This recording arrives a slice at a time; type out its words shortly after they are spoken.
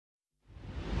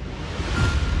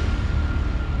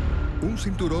un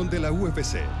cinturón de la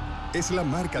UFC. Es la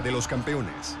marca de los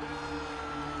campeones.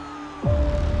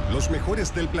 Los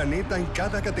mejores del planeta en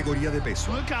cada categoría de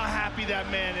peso. Look how happy that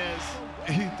man is.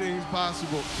 Anything's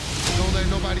possible. Don't let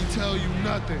nobody tell you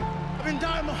nothing. I've been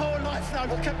dying my whole life now.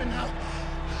 Look at me now.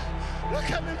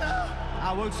 Look at me now.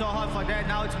 I worked so hard for that.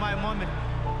 Now it's my moment.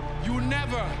 You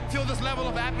never feel this level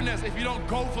of happiness if you don't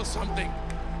go for something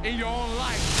in your own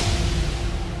life.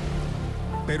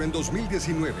 Pero en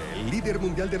 2019, el líder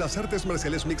mundial de las artes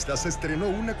marciales mixtas estrenó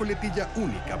una coletilla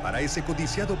única para ese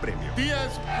codiciado premio.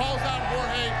 Diaz calls out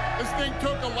Jorge. This thing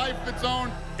took a life of its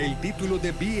own. El título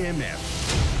de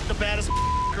BMF. The baddest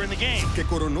in the game. Que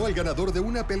coronó al ganador de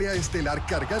una pelea estelar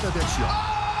cargada de acción.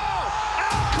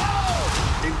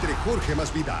 Entre Jorge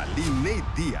Masvidal y Nate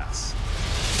Diaz.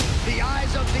 The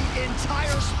eyes of the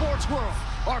entire sports world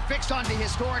are fixed on the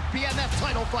historic BMF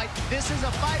title fight. This is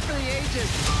a fight for the ages.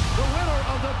 The winner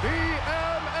of the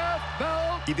BMF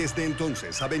belt. Y desde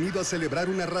entonces ha venido a celebrar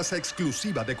una raza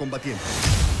exclusiva de combatientes.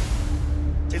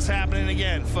 It's happening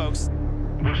again, folks.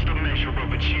 What's the measure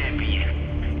of a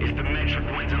champion? Is the metric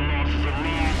wins and losses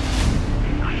alone?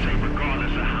 I say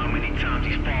regardless of how many times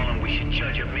he's fallen, we should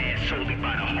judge a man solely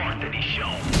by the heart that he's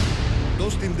shown.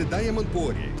 Dustin de Diamond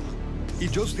Poirier y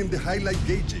Justin de Highlight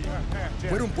Gaethje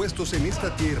fueron puestos en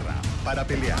esta tierra para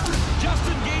pelear.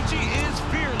 Justin Gaethje is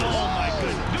fearless. Oh my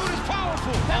goodness. Dude is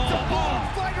powerful. That's a born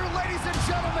fighter, ladies and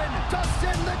gentlemen.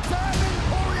 Dustin the Diamond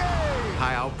Poirier.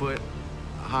 High output,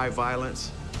 high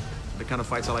violence. The kind of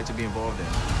fights I like to be involved in.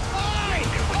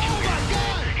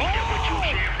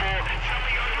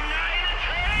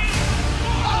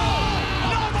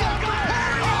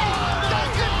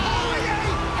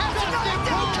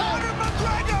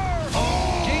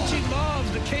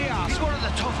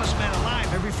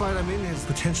 Every fight I'm in has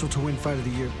potential to win Fight of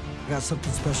the Year. I got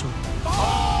something special.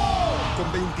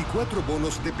 Con 24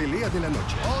 bonos de pelea de la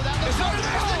noche.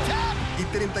 Y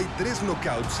 33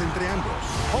 knockouts entre ambos.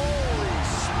 Holy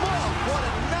smoke, what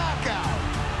a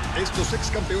knockout. Estos ex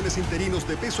campeones interinos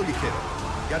de peso ligero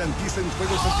garantizan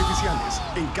fuegos artificiales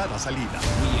en cada salida.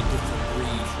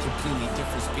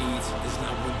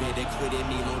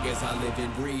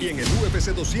 Y en el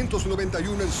UFC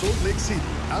 291 en Salt Lake City,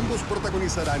 ambos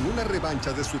protagonizarán una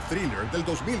revancha de su thriller del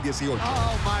 2018.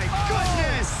 Oh my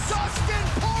goodness! Dustin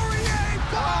Poirier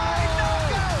by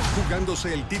knockout!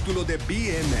 Jugándose el título de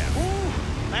BMF.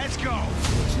 Let's go.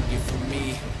 What you get from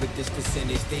me with this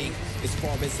percentage thing? As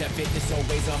far as effort, it's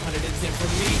always 110 for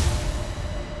me.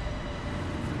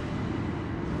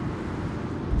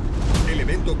 El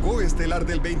evento coestelar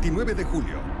del 29 de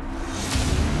julio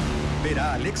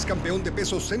verá al ex campeón de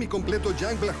peso semicompleto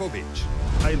Jan Blachowicz.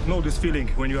 I know this feeling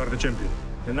when you are the champion.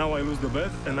 And now I lose the bet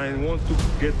and I want to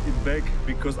get it back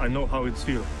because I know how it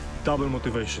feels. Double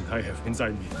motivation I have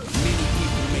inside me. Many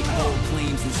people make bold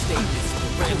claims and statements,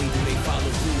 but rarely do they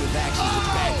follow through with actions that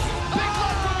back it. Big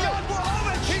left from Jan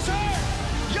Blachowicz! He's hurt!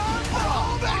 Jan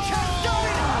Blachowicz has done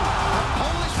it!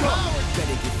 Polish power!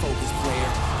 Better get focused, player.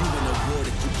 You in a war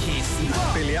that you can't see.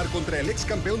 Pelear contra el ex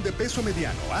campeón de peso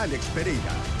mediano, Alex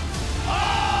Pereira.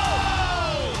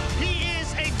 Oh! He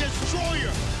is a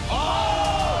destroyer.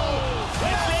 Oh!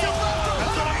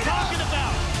 That's what I'm talking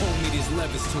about. Hold me these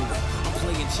levers to it. I'm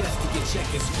playing chess to get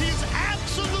checkers. He's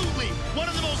absolutely one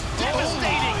of the most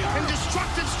devastating and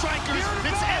destructive strikers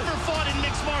that's ever fought in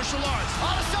mixed martial arts.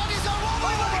 Adesanya's on one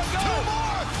more legs, two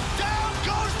more! Down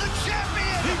goes the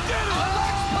champion! He did it!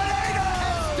 Alex Pereira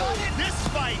has done it! This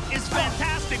fight is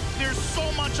fantastic. There's so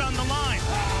much on the line.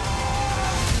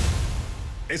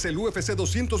 Es el UFC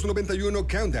 291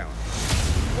 Countdown.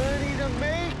 Ready to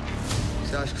make?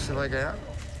 Você acha que você vai ganhar?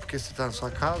 Porque você tá na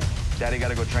sua casa? Daddy,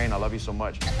 gotta go train. I love you so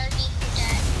much.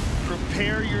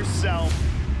 Prepare yourself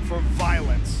for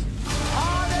violence.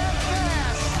 Hard and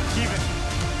fast! Keep it.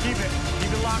 Keep it.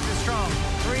 Keep it locked and strong.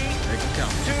 3,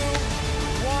 2,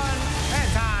 1,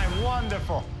 and time.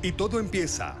 Wonderful. Y todo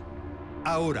empieza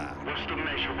ahora. What's the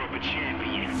measure of a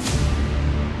champion?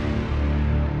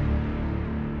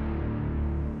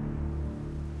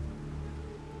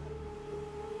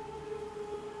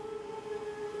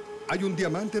 Hay un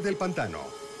diamante del pantano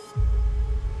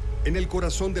en el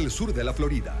corazón del sur de la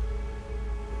Florida,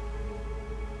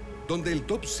 donde el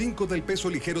top 5 del peso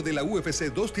ligero de la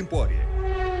UFC, Dustin Poirier,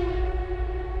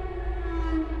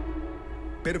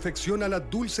 perfecciona la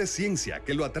dulce ciencia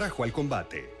que lo atrajo al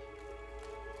combate.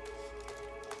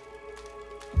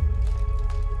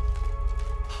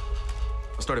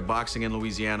 I started boxing in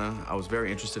Louisiana. I was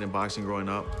very interested in boxing growing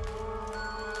up.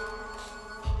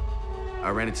 I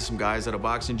ran into some guys at a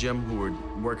boxing gym who were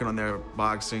working on their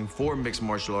boxing for mixed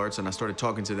martial arts, and I started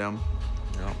talking to them.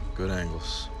 Yeah, good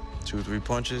angles. 2 or 3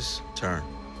 punches, turn.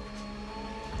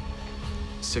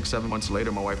 6, 7 months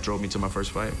later, my wife drove me to my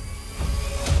first fight.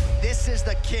 This is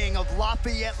the king of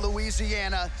Lafayette,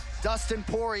 Louisiana, Dustin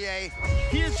Poirier.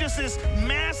 He is just this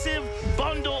massive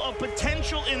bundle of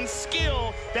potential and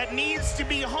skill that needs to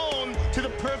be honed to the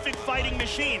perfect fighting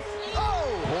machine. Oh!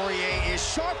 Poirier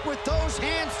is sharp with those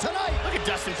hands tonight. Look at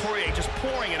Dustin Poirier just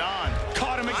pouring it on.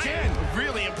 Caught him again. I'm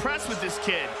really impressed with this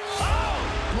kid.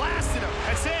 Oh! Blasted him.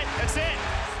 That's it. That's it.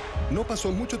 No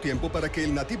pasó mucho tiempo para que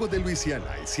el nativo de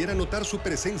Luisiana hiciera notar su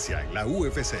presencia en la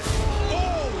UFC.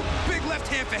 Oh! Big left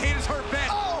hand for haters hurt bad.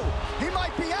 Oh! He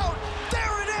might be out.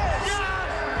 There it is!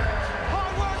 Yeah!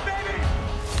 Hard work, baby!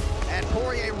 And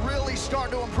Poirier really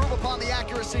starting to improve upon the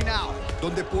accuracy now.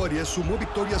 Donde Poirier sumó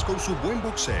victorias con su buen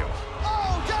boxeo.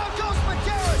 Oh, down goes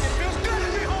McGarrett! It feels good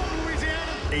to be home,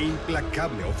 Louisiana! E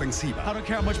implacable ofensiva. I don't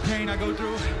care how much pain I go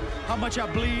through, how much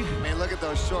I bleed. I mean, look at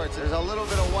those shorts. There's a little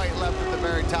bit of white left at the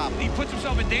very top. He puts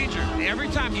himself in danger every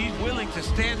time he's willing to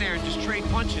stand there and just trade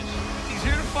punches. He's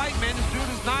here to fight, man. This dude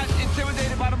is not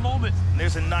intimidated by the moment.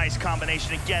 There's a nice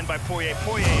combination again by Poirier.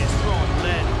 Poirier is throwing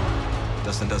lead.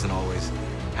 Dustin doesn't always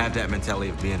have that mentality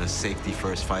of being a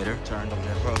safety-first fighter. Turned up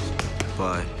that post.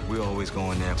 But we're always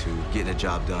going there to get the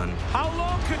job done. How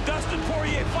long could Dustin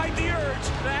Poirier fight the urge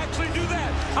to actually do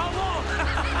that? How long?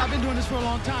 I've been doing this for a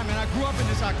long time, man. I grew up in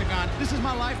this octagon. This is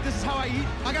my life. This is how I eat.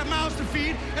 I got mouths to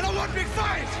feed, and I want big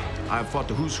fights. I've fought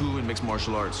the who's who in mixed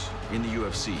martial arts in the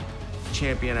UFC.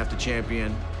 Champion after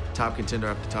champion, top contender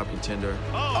after top contender.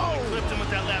 Oh! He clipped him with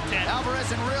that left hand.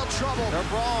 Alvarez in real trouble. They're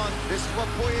brawling. This is what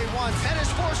Poirier wants. And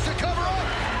is forced to cover up.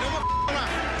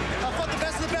 I fought the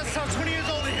best of the best. I'm 20 years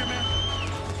old in here, man.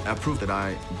 I proved that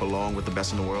I belong with the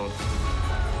best in the world,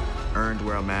 earned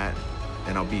where I'm at,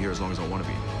 and I'll be here as long as I want to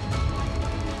be.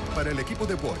 Para el equipo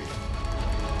de Poirier,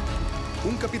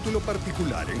 un capítulo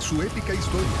particular en su épica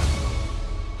historia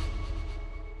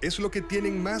es lo que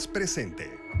tienen más presente.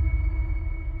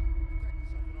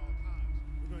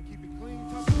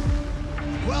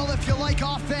 Well, if you like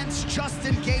offense,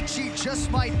 Justin Gaethje just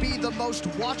might be the most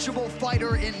watchable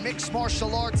fighter in mixed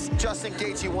martial arts. Justin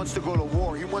Gaethje wants to go to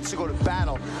war. He wants to go to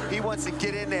battle. He wants to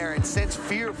get in there and sense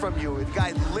fear from you. The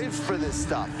guy lives for this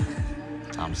stuff.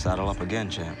 Time to saddle up again,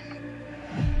 champ.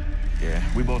 Yeah,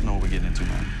 we both know what we're getting into,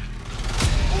 man.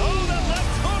 Oh, the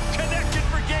left hook connected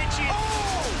for Gaethje.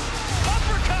 Oh!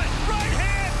 Uppercut, right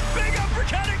hand, big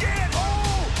uppercut again.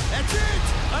 Oh, that's it.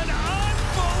 An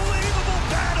unbelievable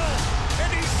battle,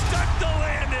 and he stuck the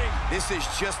landing. This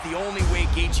is just the only way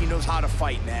Gaethje knows how to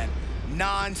fight, man.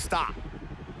 Non-stop.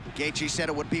 Gaethje said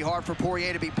it would be hard for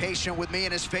Poirier to be patient with me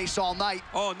in his face all night.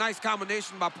 Oh, nice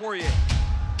combination by Poirier.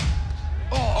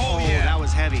 Oh, yeah. That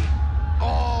was heavy.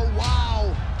 Oh,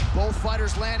 wow. Both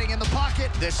fighters landing in the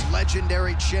pocket. This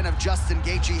legendary chin of Justin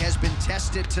Gaethje has been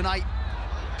tested tonight.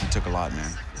 It took a lot,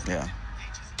 man. Yeah.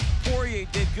 Poirier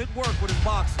did good work with his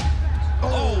boxing.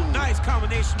 Oh, nice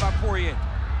combination by Poirier.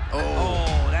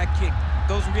 Oh, that kick.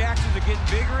 Those reactions are getting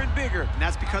bigger and bigger. And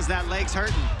that's because that leg's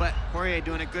hurting. But Poirier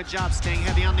doing a good job staying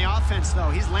heavy on the offense, though.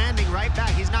 He's landing right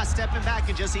back. He's not stepping back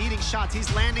and just eating shots.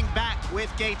 He's landing back with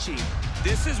Gaethje.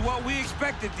 This is what we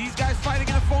expected. These guys fighting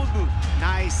in a phone booth.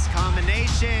 Nice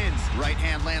combination. Right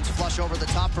hand lands flush over the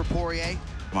top for Poirier.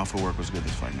 My footwork was good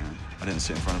this fight, man. I didn't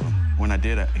sit in front of him. When I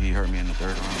did, he hurt me in the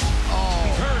third round. Oh.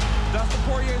 He's hurt. Dustin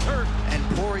Poirier's hurt. And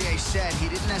Poirier said he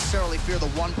didn't necessarily fear the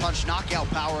one-punch knockout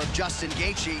power of Justin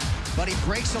Gaethje, but he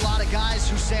breaks a lot of guys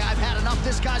who say, I've had enough,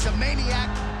 this guy's a maniac.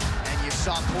 And you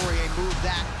saw Poirier move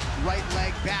that right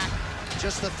leg back.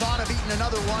 Just the thought of eating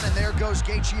another one, and there goes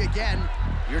Gaethje again.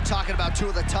 You're talking about two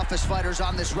of the toughest fighters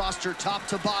on this roster, top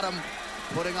to bottom,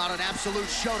 putting on an absolute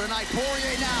show tonight.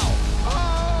 Poirier now.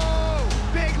 Oh!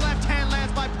 Big left hand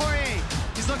lands by Poirier.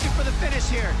 He's looking for the finish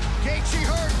here. Gaethje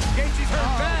hurt. Gaethje's hurt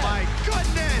bad. Oh, my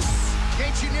goodness.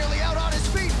 Gaethje nearly out on his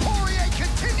feet. Poirier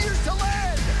continues to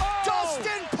land. Oh!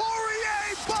 Dustin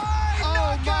Poirier by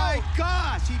knockout. Oh, my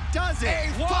gosh, he does it.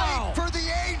 A fight for the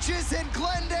ages in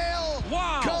Glendale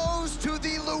goes to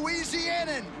the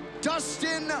Louisianan,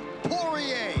 Dustin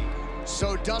Poirier.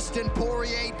 So Dustin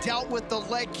Poirier dealt with the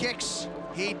leg kicks.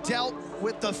 He dealt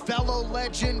with the fellow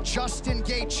legend, Justin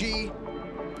Gaethje.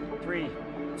 3,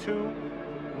 2,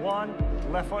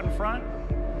 1. Left foot in front.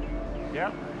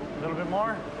 Yep. A little bit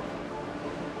more.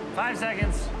 5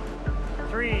 seconds.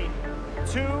 3,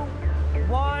 2,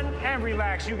 1. And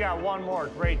relax. You got one more.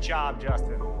 Great job,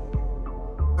 Justin.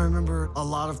 I remember a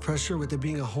lot of pressure with it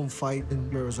being a home fight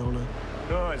in Arizona.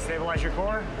 Good. Stabilize your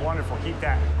core. Wonderful. Keep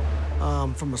that.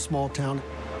 From a small town.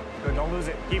 Good. Don't lose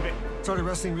it. Keep it. Started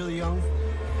wrestling really young.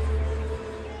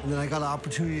 And then I got an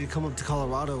opportunity to come up to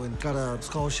Colorado and got a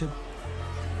scholarship.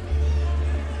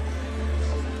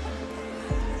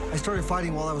 I started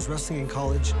fighting while I was wrestling in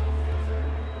college.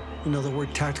 You know, the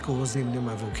word tactical wasn't even in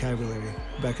my vocabulary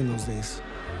back in those days.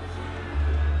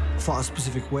 Fought a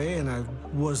specific way, and I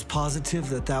was positive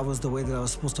that that was the way that I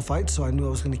was supposed to fight, so I knew I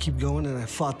was going to keep going, and I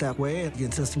fought that way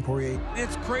against Dustin Poirier.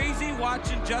 It's crazy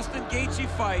watching Justin Gaethje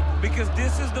fight because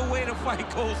this is the way the fight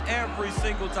goes every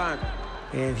single time.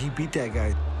 And he beat that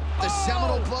guy. The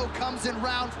seminal blow comes in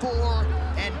round 4,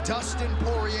 and Dustin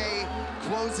Poirier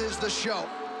closes the show.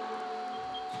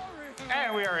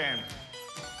 And we are in.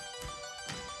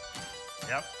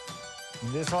 Yep.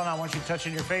 This one, I want you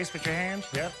touching your face with your hands.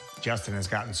 Yep. Justin has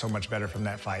gotten so much better from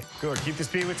that fight. Good, keep the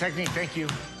speed with technique, thank you.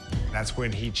 That's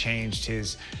when he changed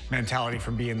his mentality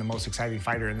from being the most exciting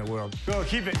fighter in the world. Go,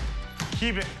 keep it,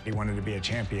 keep it. He wanted to be a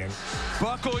champion.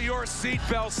 Buckle your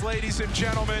seatbelts, ladies and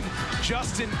gentlemen.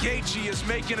 Justin Gaethje is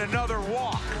making another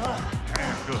walk.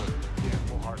 Good. Yeah,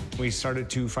 full heart. We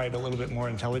started to fight a little bit more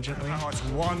intelligently. Oh, it's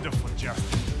wonderful,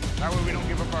 Justin. That way we don't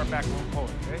give up our backbone pole,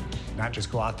 okay? Not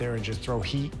just go out there and just throw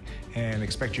heat and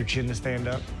expect your chin to stand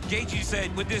up. Gaethje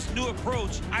said, with this new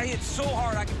approach, I hit so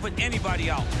hard I can put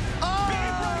anybody out. Oh! Big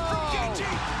right from Gaethje,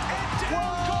 and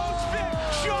down goes Vic.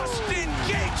 Justin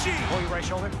Gaethje. Pull your right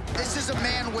shoulder. This is a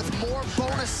man with more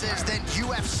bonuses than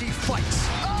UFC fights.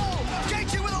 Oh,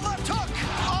 Gaethje with a left hook.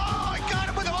 Oh, I got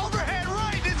him with an overhand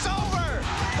right. It's over.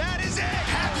 That is it.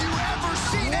 Have you ever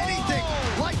seen anything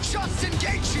like Justin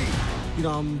Gaethje? You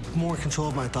know, I'm more in control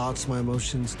of my thoughts, my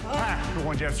emotions. Good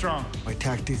one, Jeff Strong. My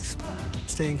tactics,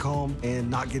 staying calm and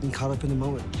not getting caught up in the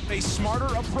moment. A smarter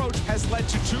approach has led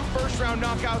to 2 first-round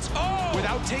knockouts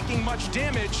without taking much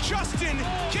damage. Justin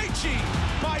Gaethje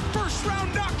by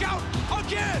first-round knockout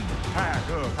again.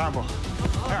 Good combo.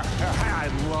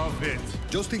 I love it.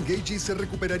 Justin Gaethje se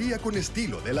recuperaría con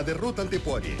estilo de la derrota ante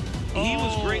Poirier. He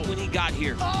was great when he got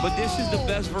here, but this is the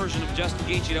best version of Justin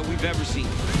Gaethje that we've ever seen.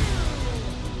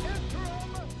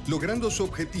 Logrando su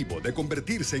objetivo de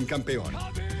convertirse en campeón.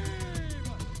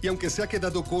 Y aunque se ha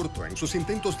quedado corto en sus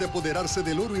intentos de apoderarse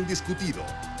del oro indiscutido,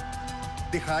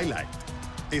 The Highlight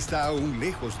está aún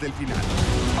lejos del final.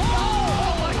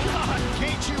 Oh my God!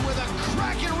 Gaethje with a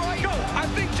cracking right. No, I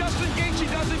think Justin Gaethje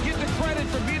doesn't get the credit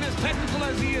for being as technical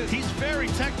as he is. He's very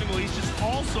technical. He's just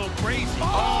also crazy.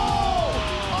 Oh!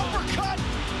 Uppercut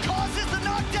causes the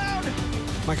knockdown.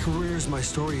 My career is my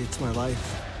story. It's my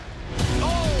life.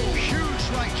 Oh,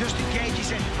 huge right. Justin Gaethje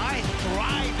said, I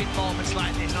thrive in moments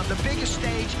like this. On the biggest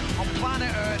stage on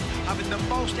planet Earth, having the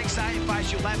most exciting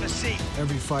fights you'll ever see.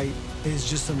 Every fight is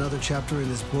just another chapter in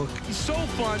this book. He's so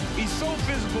fun. He's so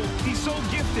physical. He's so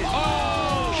gifted.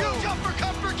 Oh! Huge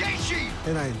uppercut for Gaethje.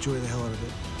 And I enjoy the hell out of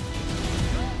it.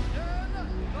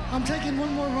 I'm taking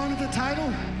one more run at the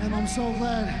title, and I'm so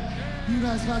glad you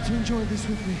guys got to enjoy this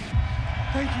with me.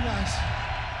 Thank you, guys.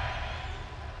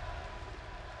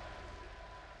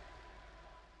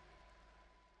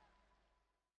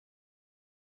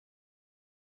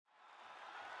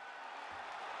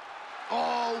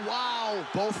 Oh, wow.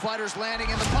 Both fighters landing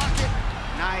in the pocket.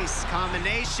 Nice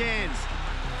combinations.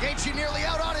 Gaethje nearly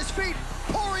out on his feet.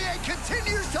 Poirier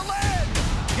continues to land.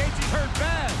 Gaethje hurt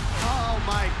bad. Oh,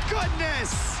 my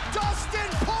goodness.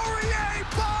 Dustin Poirier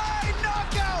by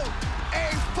knockout.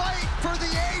 A fight for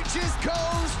the ages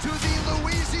goes to the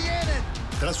Louisianan.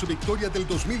 Tras su victoria del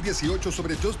 2018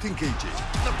 sobre Justin Gaethje,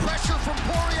 The pressure from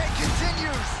Poirier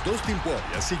continues. Dustin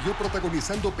Poirier siguió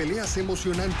protagonizando peleas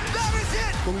emocionantes That is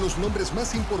it. con los nombres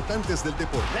más importantes del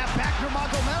deporte. That back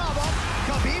Nurmagomedov up.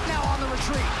 Khabib now on the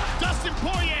retreat. Dustin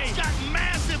Poirier's got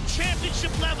massive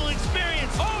championship-level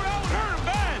experience. Oh, that would hurt him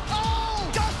bad. Oh,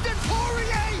 Dustin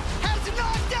Poirier has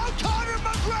knocked out Conor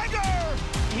McGregor.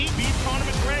 He beat Conor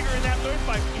McGregor in that 3rd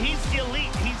fight. He's elite.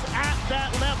 He's at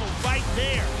that level right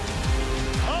there.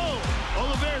 Oh,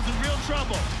 Oliveira's in real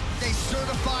trouble. A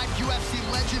certified UFC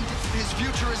legend. His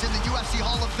future is in the UFC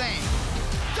Hall of Fame.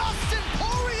 Dustin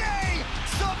Poirier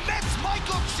submits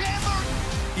Michael Chandler.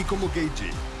 Y como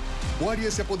Gaethje,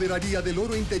 Poirier se apoderaría del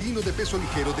oro interino de peso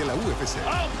ligero de la UFC.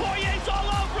 Oh, Poirier's all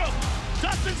over him.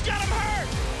 Dustin's got him hurt.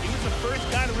 He was the first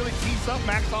guy to really piece up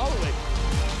Max Holloway.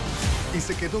 Y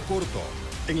se quedó corto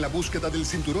en la búsqueda del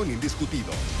cinturón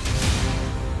indiscutido.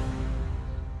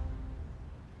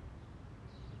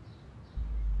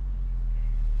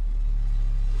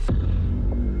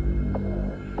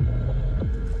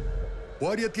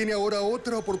 Poirier tiene ahora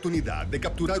otra oportunidad de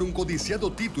capturar un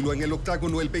codiciado título en el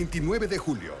octágono el 29 de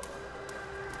julio.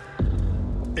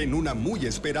 En una muy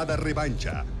esperada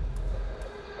revancha.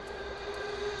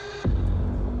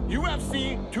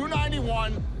 UFC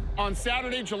 291 on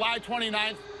Saturday, July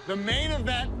 29th. The main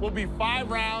event will be 5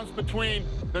 rounds between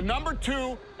the number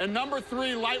 2 and number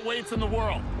 3 lightweights in the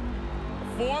world.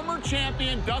 Former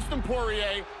champion Dustin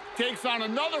Poirier takes on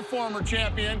another former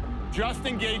champion,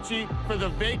 Justin Gaethje for the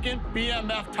vacant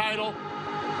BMF title.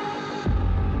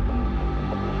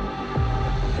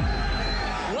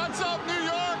 What's up, New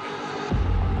York?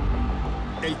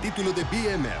 El título de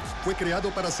BMF fue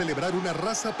creado para celebrar una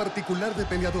raza particular de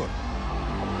peleador.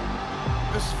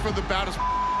 This is for the baddest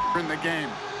in the game.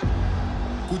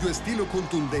 Cuyo estilo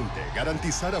contundente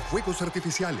garantizara fuegos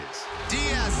artificiales.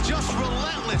 Diaz just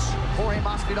relentless. Jorge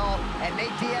Masvidal and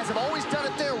Nate Diaz have always done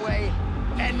it their way.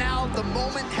 And now the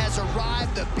moment has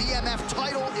arrived. The BMF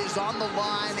title is on the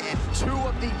line, and two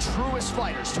of the truest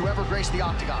fighters to ever grace the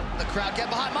octagon. The crowd get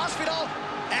behind Masvidal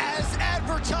as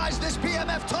advertised this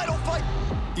BMF title fight.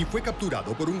 Y fue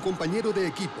capturado por un compañero de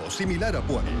equipo similar a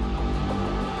Poirier.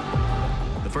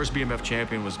 The first BMF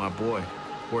champion was my boy,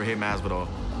 Jorge Masvidal.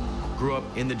 Grew up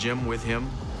in the gym with him.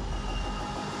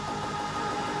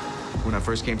 When I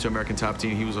first came to American Top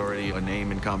Team, he was already a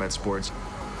name in combat sports.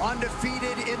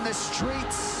 Undefeated in the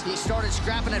streets. He started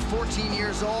scrapping at 14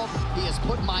 years old. He has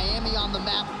put Miami on the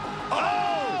map.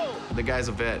 Oh! The guy's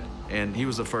a vet, and he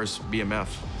was the first BMF.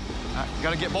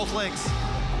 Gotta get both legs.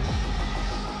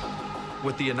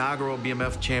 With the inaugural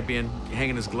BMF champion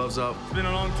hanging his gloves up. It's been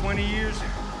a long 20 years,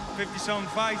 50-something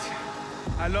fights.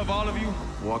 I love all of you.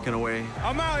 Walking away.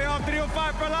 I'm out, y'all.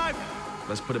 305 for life.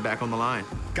 Let's put it back on the line.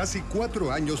 Casi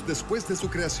 4 años después de su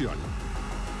creación,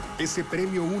 ese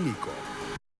premio único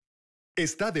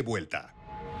está de vuelta.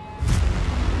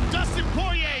 Dustin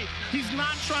Poirier, he's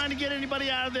not trying to get anybody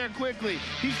out of there quickly.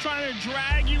 He's trying to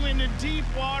drag you into deep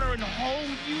water and hold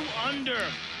you under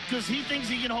because he thinks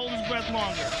he can hold his breath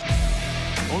longer.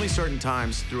 Only certain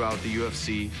times throughout the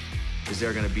UFC is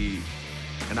there going to be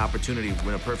an opportunity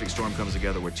when a perfect storm comes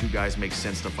together where two guys make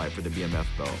sense to fight for the BMF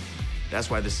belt. That's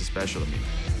why this is special to me.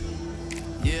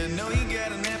 Yeah, no, you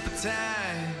got an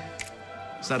appetite.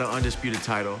 It's not an undisputed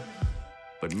title,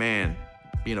 but man,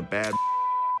 being a bad,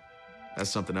 that's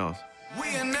something else.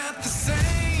 We are not the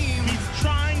same. He's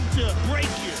trying to break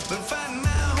you. But fighting my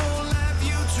whole life,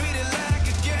 you treat it like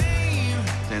a game.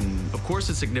 And of course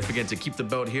it's significant to keep the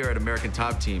belt here at American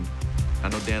Top Team. I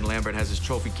know Dan Lambert has his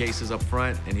trophy cases up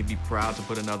front, and he'd be proud to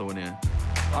put another one in.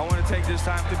 I want to take this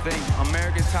time to thank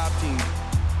American Top Team.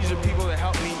 These are people that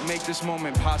helped me make this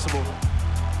moment possible.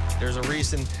 There's a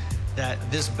reason that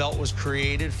this belt was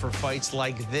created for fights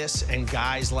like this and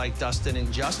guys like Dustin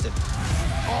and Justin.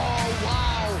 Oh,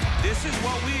 wow. This is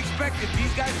what we expected.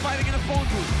 These guys fighting in a phone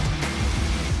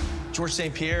booth. George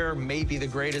St. Pierre may be the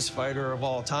greatest fighter of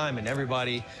all time, and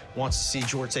everybody wants to see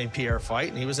George St. Pierre fight,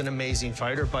 and he was an amazing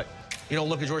fighter, but you don't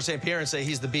look at George St. Pierre and say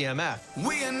he's the BMF.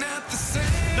 We are not the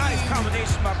same. Nice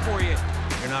combination by Poirier.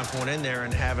 You're not going in there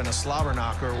and having a slobber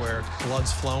knocker where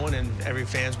blood's flowing and every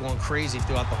fan's going crazy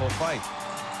throughout the whole fight.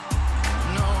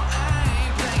 No, I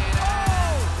ain't playing.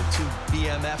 The two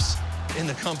BMFs in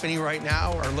the company right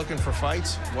now are looking for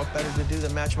fights. What better to do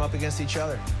than match them up against each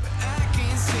other? I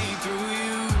can see through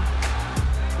you.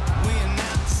 We are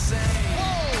not the same.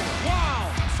 Whoa! Wow!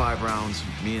 5 rounds,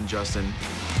 me and Justin.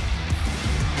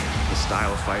 The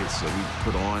style of fights that we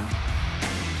put on.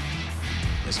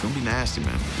 It's gonna be nasty,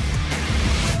 man.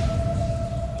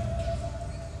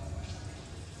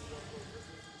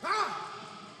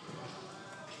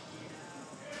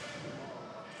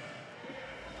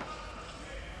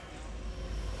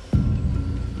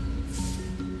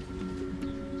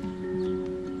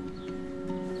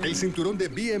 El cinturón de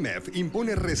BMF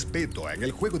impone respeto en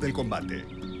el juego del combate,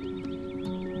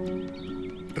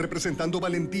 representando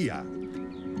valentía,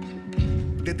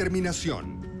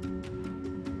 determinación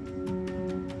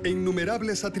e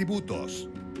innumerables atributos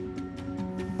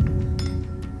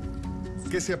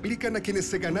que se aplican a quienes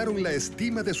se ganaron la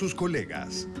estima de sus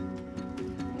colegas.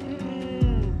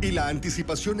 Y la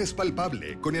anticipación es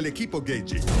palpable con el equipo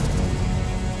Gaethje.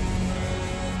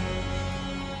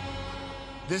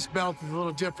 This belt is a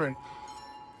little different.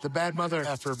 The bad mother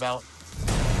effer belt.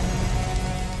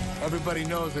 Everybody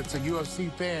knows it's a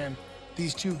UFC fan.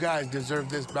 These two guys deserve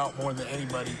this belt more than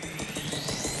anybody.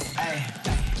 Hey,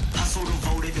 hustle the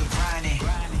voted the grinding.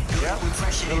 Yep. A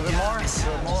little bit more.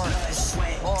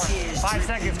 More. 5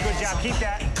 seconds. Good job. Keep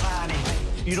that.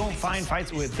 You don't find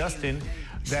fights with Dustin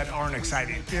that aren't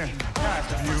exciting. Yeah.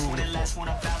 That's beautiful. I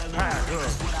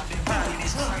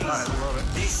love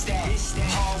it.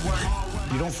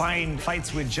 You don't find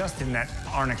fights with Justin that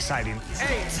aren't exciting.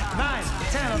 8, 9,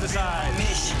 10 on the side.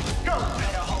 Go.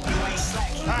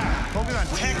 Focus on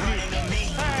technique.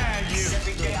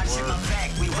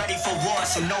 We ready for war,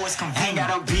 so know it's convenient. Ain't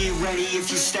gotta be ready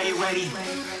if you stay ready.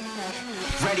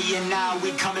 Ready and now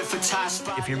we coming for top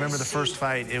spot. If you remember the first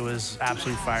fight, it was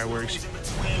absolute fireworks.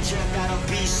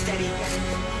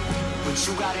 But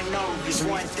you gotta know this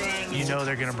one thing. You know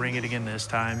they're gonna bring it again this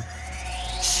time.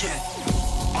 Yeah.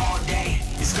 All day,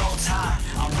 it's go time.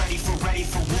 I'm ready for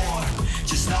war.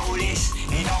 Just know this,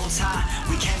 in no time.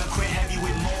 We came equipped heavy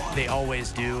with more. They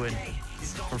always do, and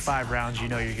for 5 rounds, you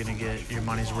know you're gonna get your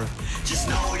money's worth. Just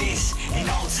know this, in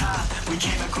no time. We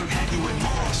came equipped heavy with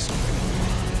more.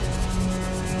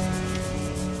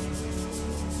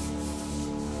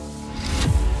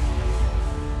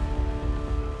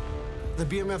 The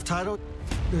BMF title,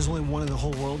 there's only one in the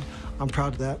whole world. I'm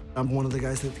proud of that. I'm one of the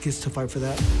guys that gets to fight for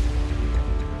that.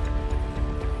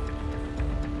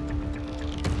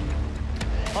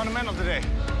 Fundamental today,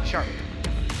 sharp.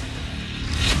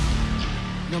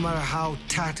 No matter how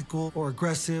tactical or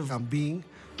aggressive I'm being.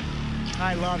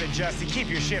 I love it, Justin.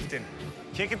 Keep your shifting.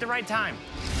 Kick at the right time.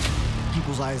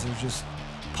 People's eyes are just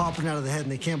popping out of the head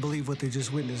and they can't believe what they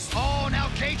just witnessed. Oh, now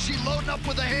Gaethje loading up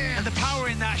with a hand. And the power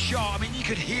in that shot, I mean, you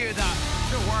could hear that.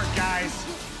 Good work, guys.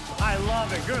 I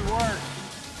love it. Good work.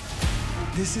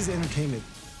 This is entertainment.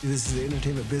 This is the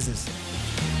entertainment business.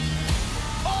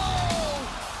 Oh!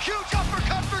 Huge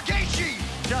uppercut for Gaethje!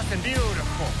 Justin,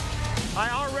 beautiful.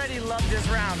 I already love this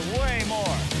round way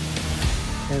more.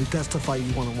 And that's the fight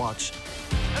you want to watch.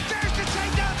 And there's the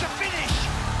takedown to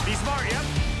finish! Be smart, yep.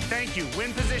 Thank you.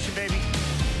 Win position, baby.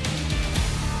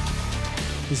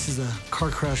 This is a car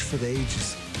crash for the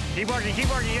ages. Keep working, keep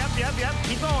working. Yep.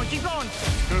 Keep going, keep going.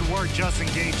 Good work, Justin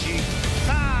Gaethje.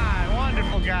 Ah,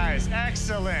 wonderful, guys.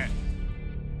 Excellent.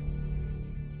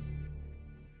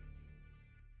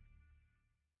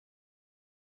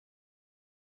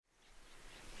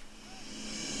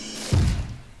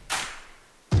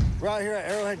 We're out here at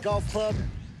Arrowhead Golf Club,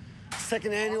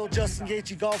 2nd annual Justin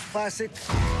Gaethje Golf Classic.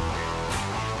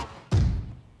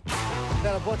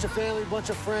 Got a bunch of family, bunch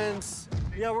of friends.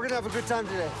 Yeah, we're gonna have a good time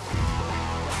today.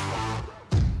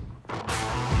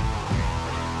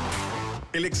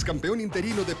 El ex campeón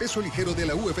interino de peso ligero de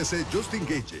la UFC, Justin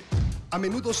Gaethje, a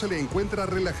menudo se le encuentra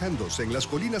relajándose en las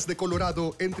colinas de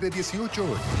Colorado entre 18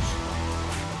 hoyos,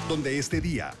 donde este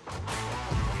día,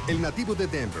 el nativo de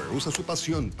Denver usa su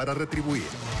pasión para retribuir.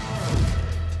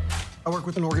 I work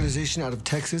with an organization out of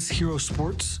Texas, Hero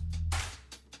Sports.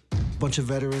 A bunch of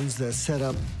veterans that set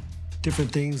up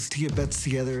different things to get bets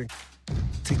together,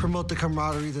 to promote the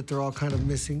camaraderie that they're all kind of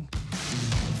missing.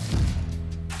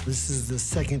 This is the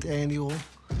 2nd annual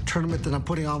tournament that I'm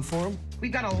putting on for them.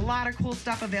 We've got a lot of cool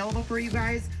stuff available for you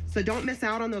guys, so don't miss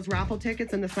out on those raffle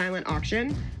tickets and the silent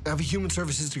auction. I have a human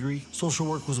services degree. Social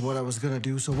work was what I was gonna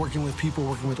do, so working with people,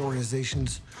 working with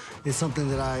organizations is something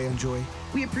that I enjoy.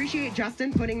 We appreciate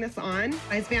Justin putting this on.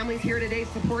 His family's here today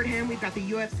to support him. We've got the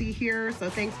UFC here, so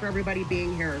thanks for everybody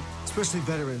being here. Especially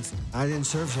veterans. I didn't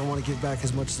serve, so I want to give back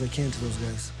as much as I can to those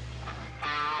guys.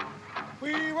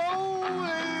 We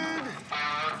rolling!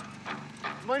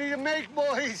 Money to make,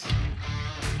 boys.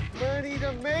 Money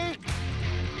to make.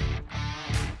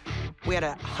 We had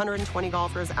 120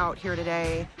 golfers out here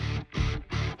today.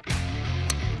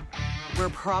 We're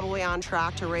probably on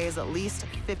track to raise at least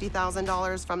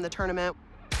 $50,000 from the tournament.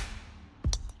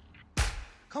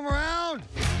 Come around.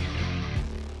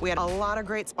 We had a lot of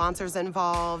great sponsors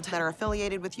involved that are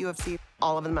affiliated with UFC.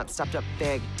 All of them have stepped up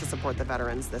big to support the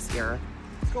veterans this year.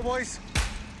 Let's go, boys.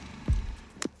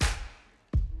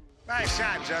 Nice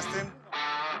shot, Justin.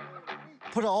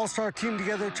 Put an all-star team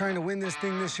together trying to win this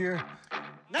thing this year.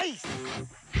 Nice.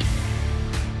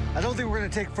 I don't think we're gonna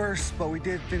take first, but we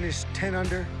did finish 10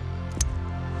 under.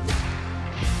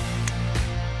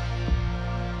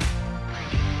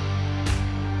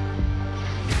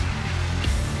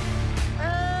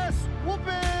 Ass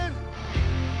whooping.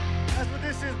 That's what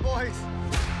this is, boys.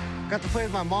 Got to play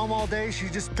with my mom all day. She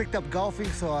just picked up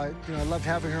golfing, so I loved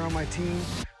having her on my team.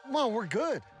 Mom, we're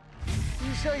good.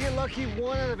 You should get lucky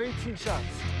 1 out of 18 shots.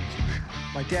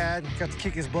 My dad got to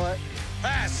kick his butt.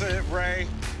 That's it, Ray.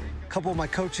 A couple of my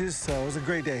coaches, so it was a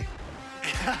great day.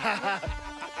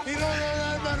 You don't know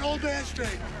that about old man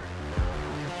straight.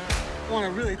 I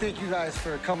want to really thank you guys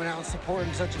for coming out and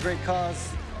supporting such a great cause.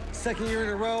 2nd year in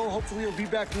a row. Hopefully you'll be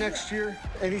back next year.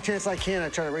 Any chance I can, I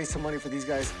try to raise some money for these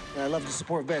guys. And I love to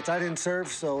support vets. I didn't serve,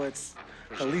 so it's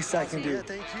the least I can do. Yeah,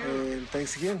 thank you. And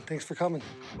thanks again. Thanks for coming.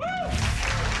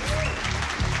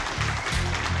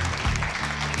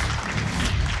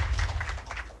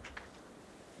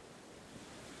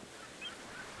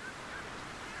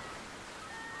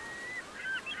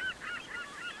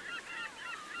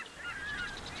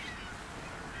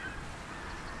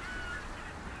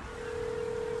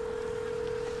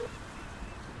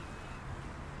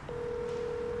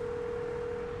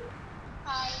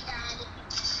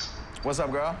 What's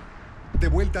up, girl? De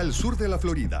vuelta al sur de la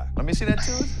Florida. Let me see that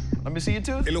tooth. Let me see your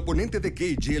tooth. El oponente de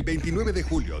Gaethje el 29 de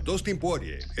julio, Dustin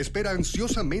Poirier, espera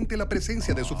ansiosamente la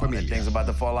presencia de su familia,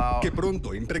 que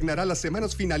pronto impregnará las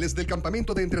semanas finales del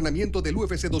campamento de entrenamiento del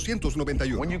UFC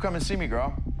 291. When you come and see me,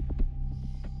 girl?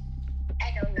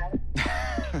 I don't know.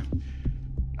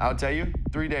 I'll tell you,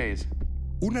 3 days.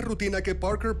 Una rutina que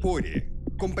Parker Poirier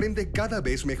comprende cada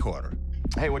vez mejor.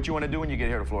 Hey, what you want to do when you get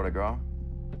here to Florida, girl?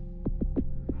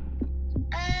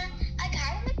 I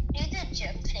kind of do the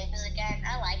jerk things again.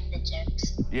 I like the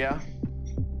jerks. Yeah?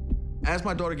 As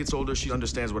my daughter gets older, she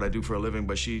understands what I do for a living,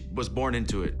 but she was born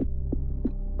into it.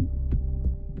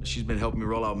 She's been helping me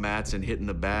roll out mats and hitting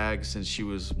the bag since she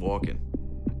was walking.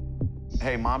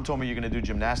 Hey, Mom told me you're gonna do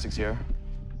gymnastics here.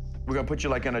 We're gonna put you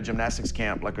like in a gymnastics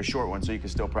camp, like a short one, so you can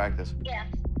still practice. Yeah.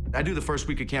 I do the first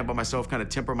week of camp by myself, kind of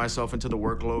temper myself into the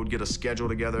workload, get a schedule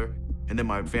together, and then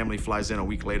my family flies in a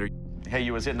week later. Hey,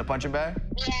 you was hitting the punching bag?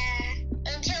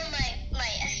 Yeah, until my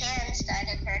hand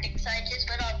started hurting, so I just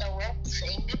went on the rope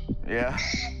thing. Yeah,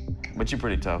 but you're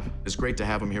pretty tough. It's great to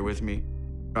have him here with me.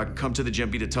 I can come to the gym,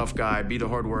 be the tough guy, be the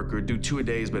hard worker, do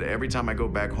 2-a-days, but every time I go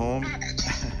back home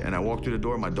and I walk through the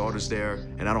door, my daughter's there,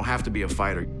 and I don't have to be a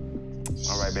fighter.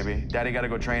 All right, baby. Daddy gotta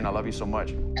go train. I love you so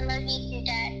much. I love you too,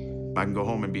 Dad. I can go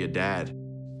home and be a dad.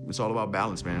 It's all about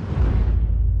balance, man.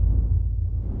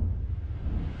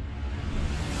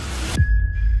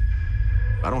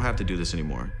 I don't have to do this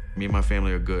anymore. Me and my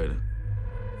family are good.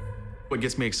 What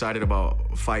gets me excited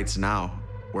about fights now,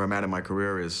 where I'm at in my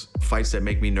career, is fights that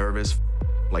make me nervous,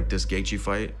 like this Gaethje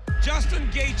fight. Justin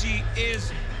Gaethje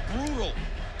is brutal,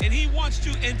 and he wants to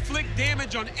inflict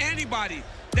damage on anybody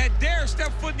that dare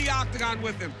step foot in the octagon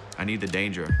with him. I need the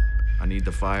danger. I need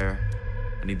the fire.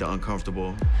 I need the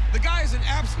uncomfortable. The guy is an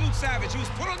absolute savage. He was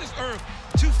put on this earth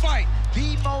to fight.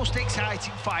 The most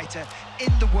exciting fighter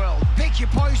in the world. Pick your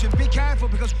poison, be careful,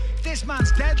 because this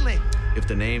man's deadly. If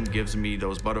the name gives me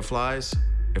those butterflies,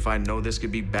 if I know this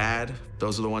could be bad,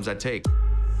 those are the ones I take.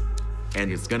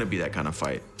 And it's gonna be that kind of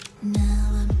fight. Now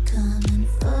I'm coming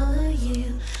for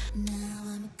you. Now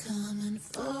I'm coming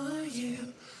for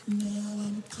you. Now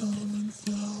I'm coming for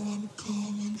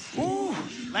you. Ooh,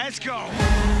 let's go.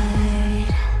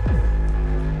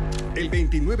 El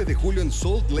 29 de julio en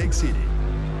Salt Lake City.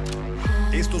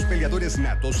 Estos peleadores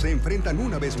natos se enfrentan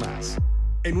una vez más,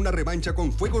 en una revancha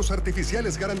con fuegos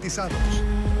artificiales garantizados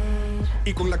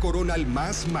y con la corona al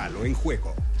más malo en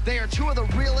juego. They are two of the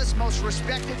realest, most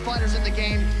respected fighters in the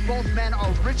game. Both men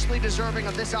are richly deserving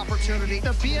of this opportunity.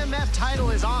 The BMF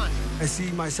title is on. I see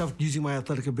myself using my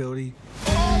athletic ability.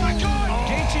 Oh my God!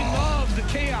 Gaethje loves the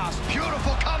chaos.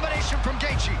 Beautiful combination from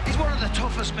Gaethje. He's one of the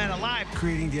toughest men alive.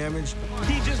 Creating damage.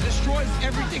 He just destroys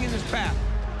everything in his path.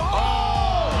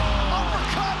 Oh!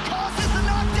 Uppercut causes the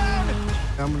knockdown.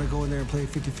 I'm gonna go in there and play a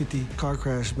 50-50 car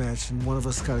crash match, and one of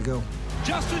us gotta go.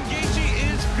 Justin Gaethje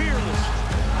is fearless.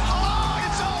 Oh,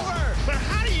 it's over! But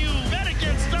how do you bet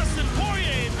against Dustin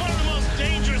Poirier, one of the most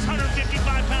dangerous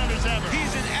 155-pounders ever?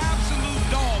 He's an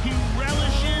absolute dog. He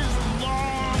relishes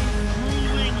long,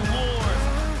 grueling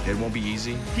wars. It won't be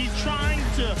easy. He's trying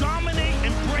to dominate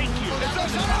and break you.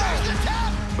 There's the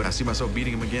tap! But I see myself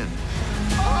beating him again.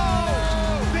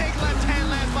 Oh! Big left hand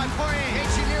lands by Poirier.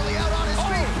 Gaethje nearly out on his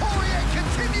feet. Poirier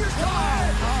continues to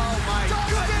land. Oh my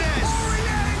goodness!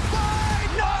 Poirier by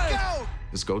knockout!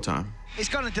 It's go time. It's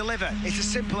gonna deliver. It's as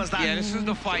simple as that. Yeah, this is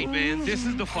the fight, man. This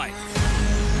is the fight.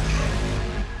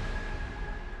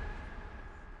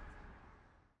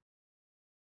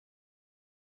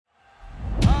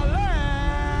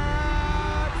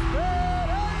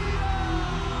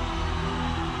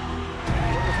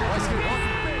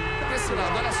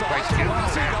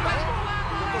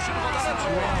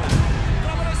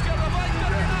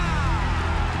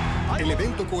 El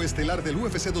evento coestelar del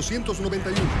UFC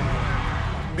 291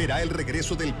 verá el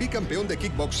regreso del bicampeón de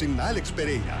kickboxing Alex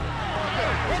Pereira,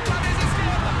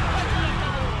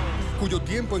 cuyo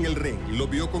tiempo en el ring lo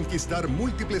vio conquistar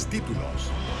múltiples títulos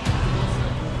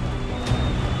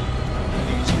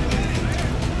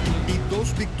y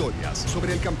 2 victorias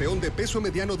sobre el campeón de peso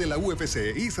mediano de la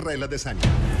UFC, Israel Adesanya.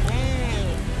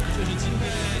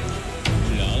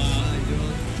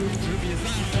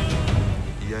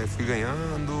 E aí fui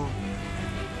ganhando,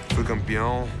 fui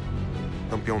campeão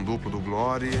duplo do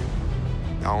Glory,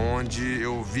 aonde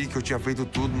eu vi que eu tinha feito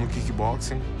tudo no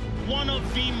kickboxing. One of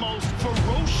the most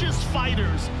ferocious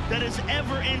fighters that has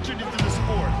ever entered into the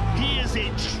sport. He is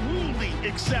a truly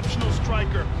exceptional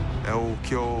striker. É o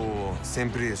que eu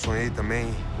sempre sonhei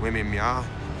também, o MMA.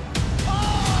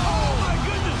 Oh my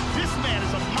goodness! This man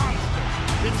is a monster.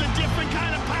 It's a different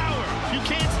kind of power. You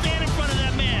can't stand in front of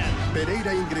that man. Pereira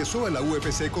Pereira ingresó a la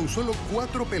UFC con solo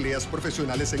 4 peleas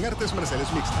profesionales en artes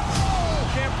marciales mixtas.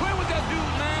 Can't play with that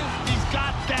dude, man. He's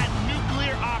got that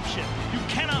nuclear option. You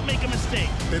cannot make a mistake.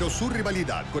 Pero su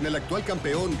rivalidad con el actual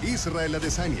campeón Israel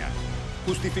Adesanya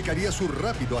justificaria su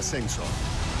rápido ascenso.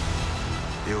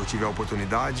 Eu tive a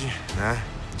oportunidade, né,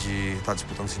 de estar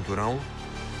disputando o cinturão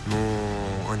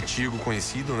no antigo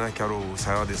conhecido, né, que era o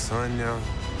Israel Adesanya.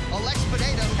 Alex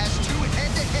Pereira has 2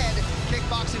 head-to-head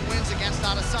kickboxing wins against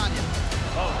Adesanya.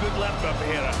 Oh, good left by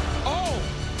Pereira. Oh!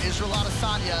 Israel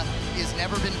Adesanya has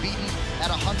never been beaten at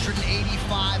 185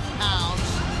 pounds.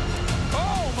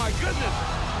 Oh, my goodness.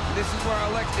 This is where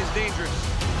Alex is dangerous.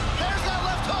 There's that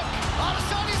left hook.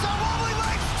 Adesanya's on wobbly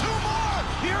legs. 2 more.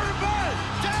 Here in bed.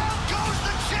 Down goes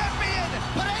the champion.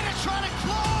 Pereira trying to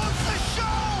close the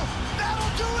show.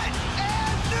 That'll do it.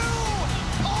 And new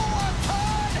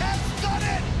Poirier has done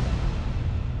it.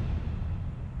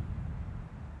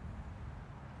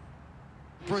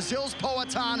 Brazil's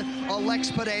Poatan, Alex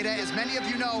Pereira. As many of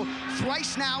you know,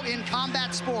 thrice now in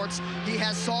combat sports, he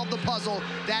has solved the puzzle.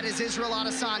 That is Israel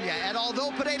Adesanya. And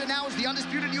although Pereira now is the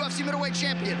undisputed UFC middleweight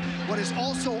champion, what is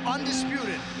also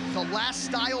undisputed, the last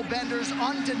style bender's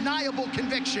undeniable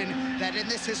conviction that in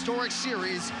this historic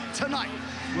series, tonight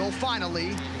will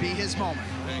finally be his moment.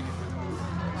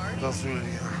 That's really...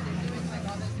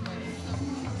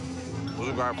 What's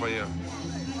the guy for you?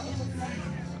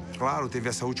 Claro, teve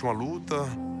essa última luta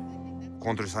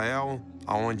contra o Israel,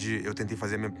 onde eu tentei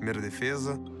fazer a minha primeira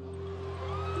defesa.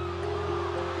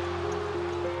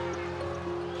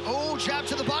 Oh, jab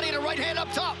to the body and a right hand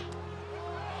up top.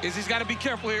 Izzy's got to be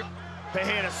careful here.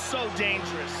 Pereira's so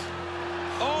dangerous.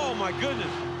 Oh, my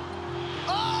goodness.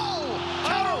 Oh!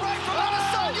 Counter right from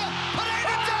Adesanya.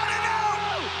 Pereira down and out.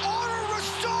 Order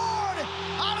restored.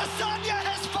 Adesanya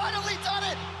has finally done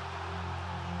it.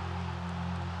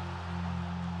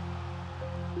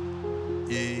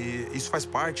 E isso faz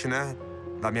parte, né,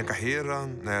 da minha carreira,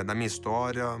 né, da minha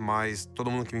história, mas todo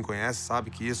mundo que me conhece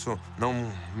sabe que isso não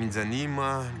me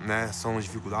desanima, né, são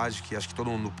dificuldades que acho que todo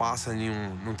mundo passa em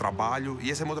um trabalho, e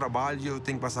esse é meu trabalho e eu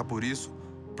tenho que passar por isso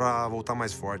para voltar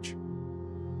mais forte.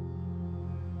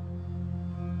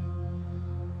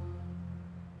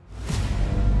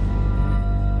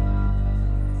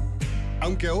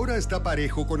 Aunque ahora está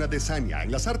parejo con Adesanya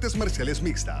en las artes marciales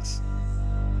mixtas,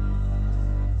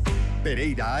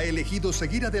 Pereira ha elegido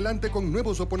seguir adelante con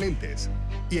nuevos oponentes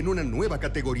y en una nueva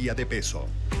categoría de peso.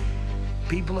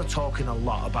 People are talking a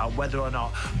lot about whether or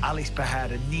not Alex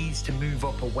Pereira needs to move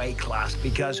up a weight class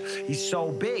because he's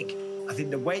so big. I think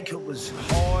the weight cut was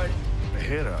hard.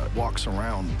 Pereira walks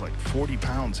around like 40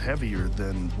 pounds heavier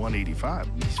than 185.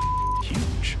 He's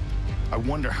huge. I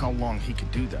wonder how long he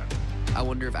could do that. I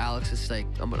wonder if Alex is like,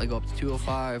 I'm gonna go up to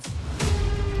 205.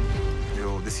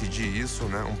 Eu decidi isso,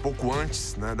 né, um pouco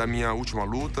antes, né, da minha última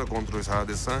luta contra o Israel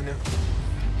Adesanya.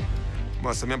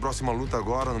 Essa minha próxima luta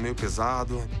agora, no meio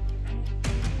pesado,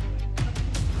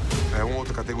 é uma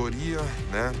outra categoria,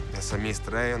 né? Essa minha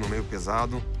estreia no meio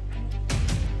pesado.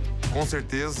 Com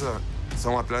certeza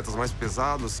são atletas mais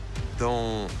pesados,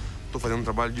 então estou fazendo um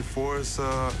trabalho de força.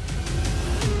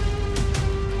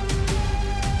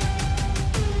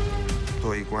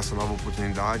 Estou aí com essa nova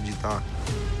oportunidade de estar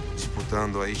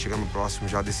disputando aí, chegando próximo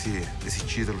já desse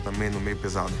título também no meio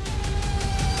pesado.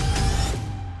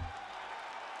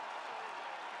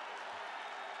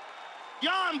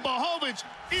 Jan Blachowicz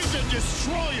is a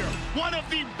destroyer, one of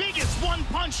the biggest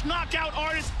one-punch knockout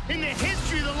artists in the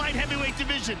history of the light heavyweight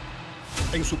division.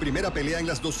 En su primera pelea en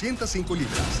las 205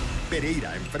 libras,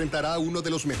 Pereira enfrentará a uno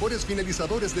de los mejores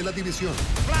finalizadores de la división.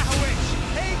 Blachowicz,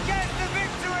 he gets the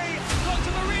victory.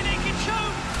 Dr. Marina can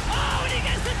choke. Oh, and he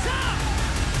gets the top.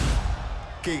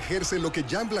 Que ejerce lo que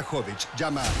Jan Blachowicz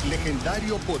llama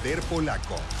legendario poder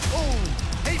polaco. Oh,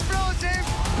 he throws him.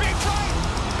 Big right.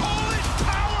 Polish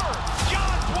power.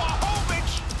 Jan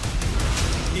Blachowicz.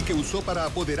 Y que usó para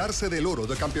apoderarse del oro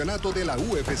de campeonato de la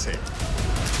UFC.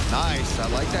 Nice, I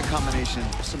like that combination.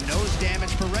 Some nose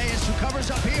damage for Reyes, who covers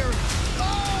up here.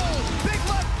 Oh, big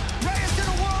left. Reyes in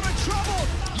a world of trouble.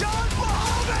 Jan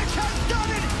Blachowicz has done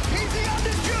it. He's the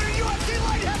undisputed UFC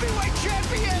light heavyweight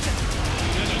champion.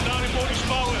 This is not a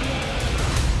smaller.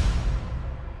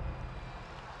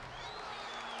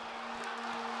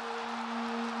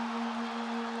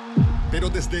 Pero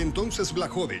desde entonces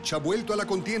Blachowicz ha vuelto a la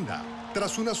contienda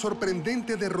tras una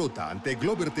sorprendente derrota ante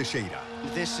Glover Teixeira.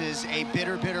 This is a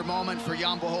bitter, bitter moment for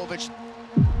Jan Blachowicz.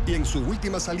 Y en su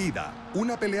última salida,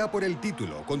 una pelea por el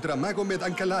título contra Magomed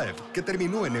Ankalaev que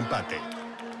terminó en empate.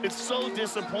 It's so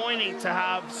disappointing to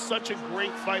have such a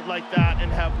great fight like that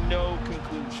and have no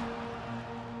conclusion.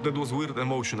 That was weird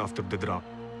emotion after the drop.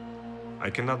 I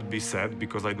cannot be sad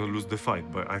because I don't lose the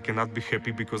fight, but I cannot be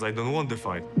happy because I don't want the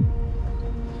fight.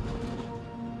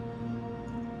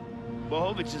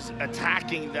 Blachowicz is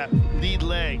attacking that lead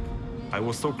leg. I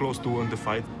was so close to win the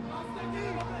fight.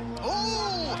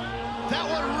 Oh, that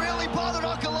one really bothered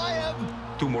Ankalaev.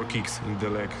 2 more kicks in the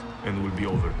leg and we'll be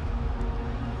over.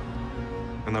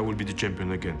 And I will be the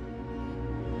champion again.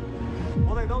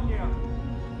 Podaj do mnie.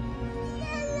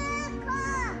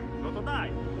 No to daj.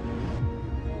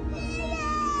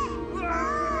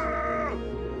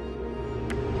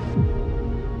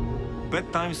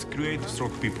 Bad times create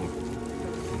strong people.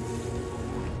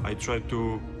 I try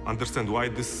to understand why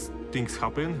these things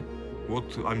happen, what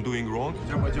I'm doing wrong.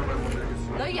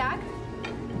 No i jak?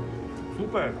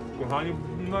 Super, kochani,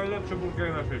 najlepsze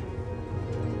burgery na świecie.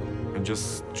 And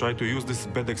just try to use this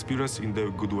bad experience in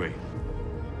the good way.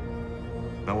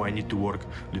 Now I need to work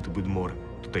a little bit more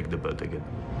to take the belt again.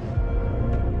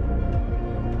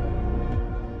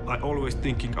 I always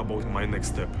thinking about my next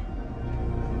step.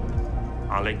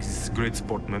 Alex is a great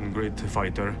sportsman, great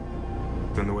fighter.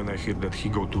 Then when I hear that he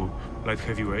go to light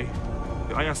heavyweight,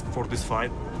 I asked for this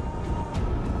fight.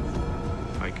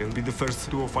 I can be the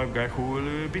first 205 guy who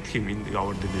will beat him in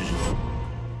our division.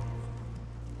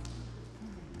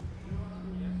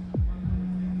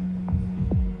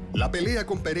 La pelea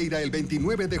con Pereira el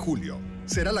 29 de julio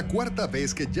será la 4ª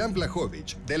vez que Jan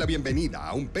Blachowicz dé la bienvenida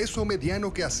a un peso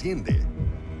mediano que asciende.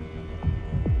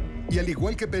 Y al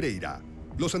igual que Pereira,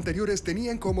 los anteriores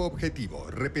tenían como objetivo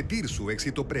repetir su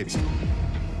éxito previo.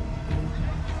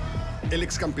 El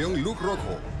excampeón Luke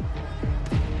Rojo,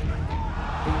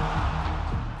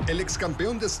 el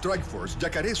excampeón de Strikeforce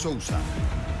Jacare Souza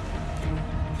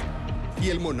y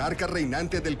el monarca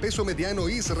reinante del peso mediano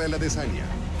Israel Adesanya.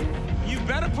 You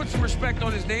better put some respect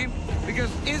on his name because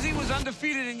Izzy was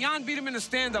undefeated and Jan beat him in a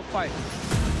stand-up fight.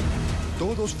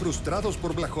 Todos frustrados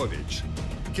por Blachowicz,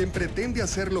 quien pretende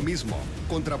hacer lo mismo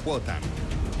contra Potan.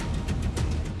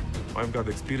 I've got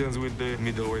experience with the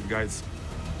middleweight guys.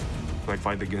 I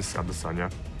fight against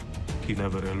Adesanya. He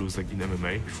never lost in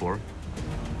MMA before.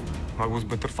 I was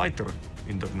better fighter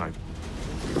in that night.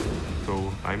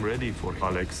 So I'm ready for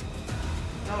Alex.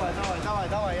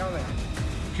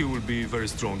 He will be very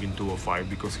strong in 205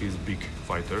 because he's a big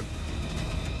fighter.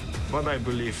 But I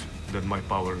believe that my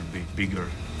power will be bigger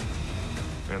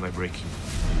and I break him.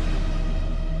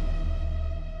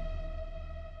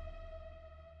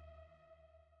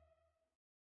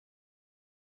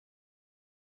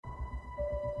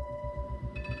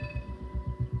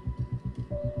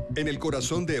 En el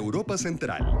corazón de Europa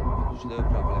Central,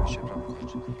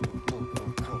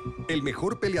 el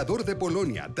mejor peleador de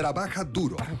Polonia trabaja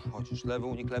duro,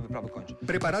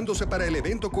 preparándose para el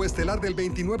evento coestelar del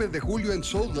 29 de julio en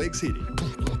Salt Lake City.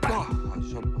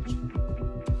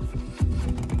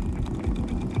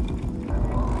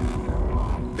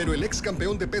 Pero el ex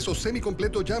campeón de peso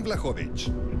semicompleto Jan Blachowicz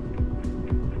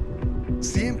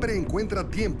siempre encuentra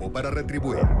tiempo para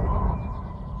retribuir.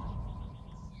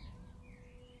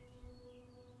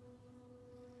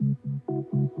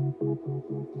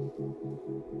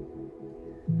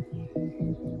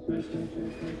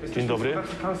 Dzień dobry.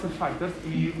 Cancer Fighters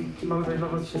i mamy tutaj dla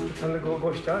was dzisiaj specjalnego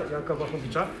gościa, Janka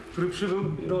Blachowicza, który przybył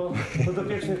do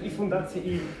podopiecznych i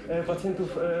fundacji, i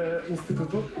pacjentów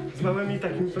Instytutu z małymi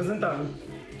takimi prezentami.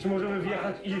 Czy możemy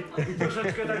wjechać i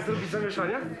troszeczkę tak zrobić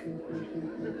zamieszania?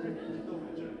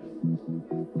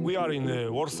 We are in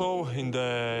Warsaw, in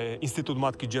the Instytut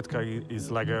Matki Dziecka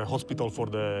is like a hospital for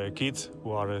the kids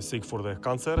who are sick for the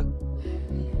cancer.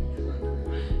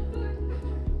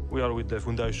 We are with the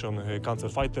Foundation Cancer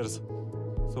Fighters,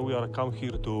 so we are come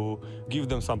here to give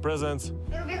them some presents.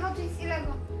 Lubię chodzić z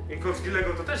Lego. I kostki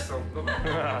Lego to też są.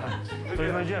 To je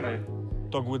znajdziemy.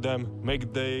 Talk with them, make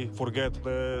they forget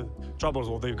the troubles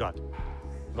what they've got.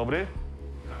 Dobry?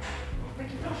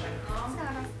 Taki proszek, no.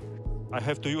 Zaraz. I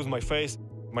have to use my face,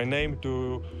 my name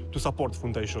to support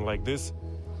foundation like this.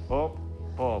 Hop,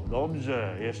 hop,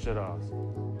 dobrze, jeszcze raz.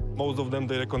 Most of them,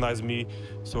 they recognize me,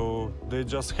 so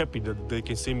they're just happy that they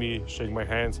can see me, shake my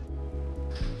hands.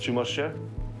 Trzymasz się?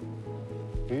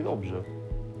 I dobrze.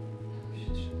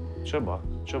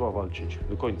 Trzeba walczyć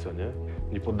do końca, nie?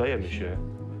 Nie poddajemy się.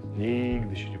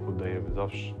 Nigdy się nie poddajemy,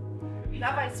 zawsze.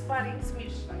 Dawaj sparring z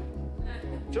mistrzem.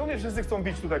 Czemu mnie wszyscy chcą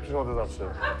bić tutaj, przychodzę zawsze?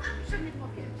 Proszę mi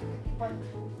powiedzieć.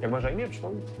 Jak masz na imię?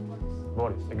 Przypomnij?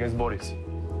 Boris, against Boris.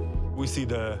 We see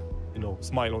the,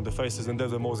 smile on the faces, and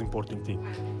that's the most important thing.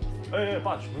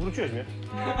 Patrz, wywróciłeś mnie.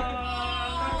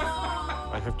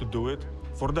 I have to do it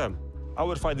for them.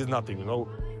 Our fight is nothing,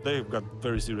 They've got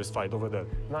very serious fight over there.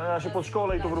 No, ja się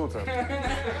podszkolę i to wrócę.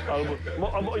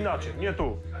 Albo inaczej, nie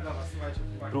tu.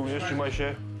 Również trzymaj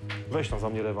się. Weź tam za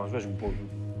mnie rewanż, weź mu powiem.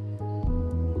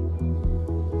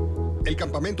 El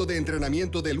campamento de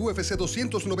entrenamiento del UFC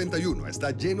 291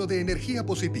 está lleno de energía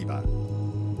positiva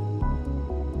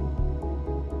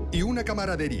y una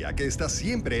camaradería que está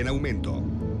siempre en aumento.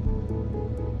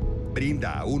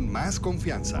 Brinda aún más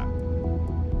confianza.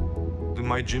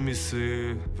 My gym is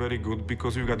very good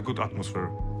because we've got good atmosphere.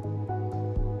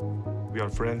 We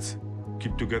are friends,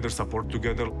 keep together, support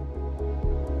together.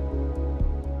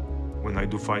 When I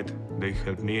do fight, they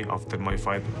help me after my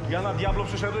fight. Ja na Diablo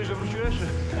przyszedłeś, że wróciłeś?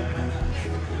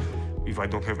 If I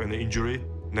don't have any injury,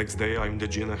 next day I'm in the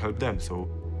gym and help them. So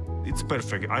it's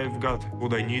perfect. I've got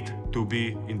what I need to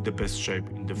be in the best shape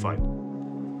in the fight.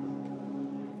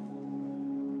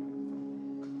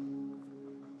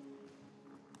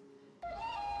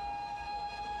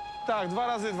 Tak, dwa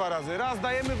razy. Raz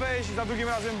dajemy wejść, za drugim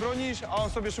razem bronisz, a on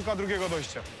sobie szuka drugiego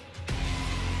dojścia.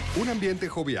 Un ambiente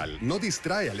jovial no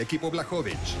distrae al equipo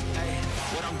Blachowicz.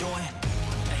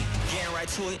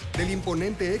 Del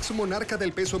imponente ex monarca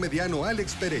del peso mediano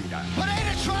Alex Pereira.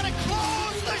 Pereira trying to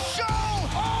close the show!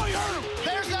 Oh,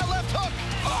 there's that left hook!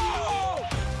 Oh!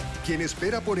 Quien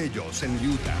espera por ellos en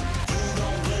Utah.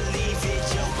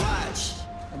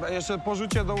 Jeszcze po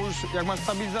rzucie dołóż, jak masz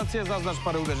stabilizację, zaznacz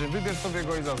parę uderzeń. Wybierz sobie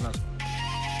go i zaznacz.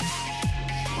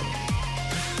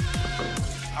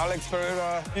 Alex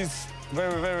Pereira is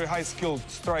very high skilled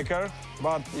striker,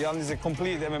 but Jan is a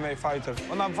complete MMA fighter.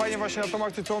 Ona fajnie właśnie na tą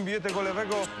akcję, co on bije tego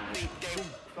lewego,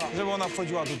 żeby ona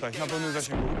wchodziła tutaj, na pełnym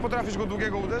zasięgu. Potrafisz go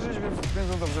długiego uderzyć,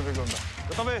 więc on dobrze wygląda.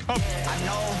 Gotowy? Hop!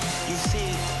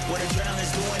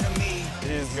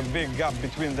 There is a big gap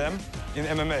between them in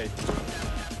MMA.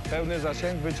 Pełny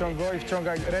zasięg, wyciąg go i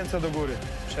wciągaj ręce do góry.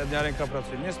 Przednia ręka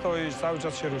pracuje. Nie stoisz, cały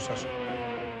czas się ruszasz.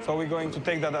 So we're going to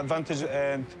take that advantage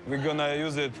and we're gonna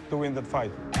use it to win that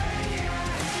fight.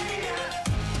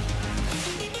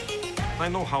 I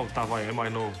know how tough I am. I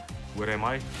know where am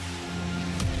I.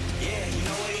 Yeah, you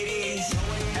know what it is.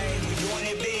 Hey, we doing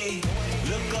it big.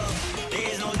 Look up,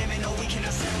 there is no limit, no, we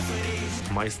cannot settle for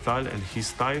this. My style and his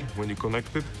style, when you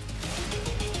connect it,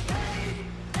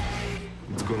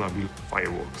 it's gonna be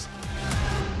fireworks.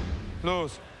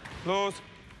 Luz.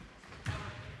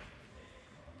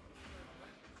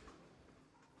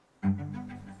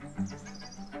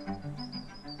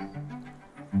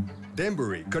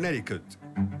 Danbury, Connecticut.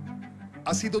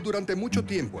 Ha sido durante mucho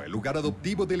tiempo el lugar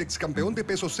adoptivo del ex campeón de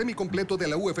peso semicompleto de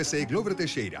la UFC, Glover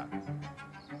Teixeira.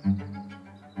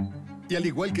 Y al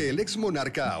igual que el ex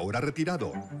monarca ahora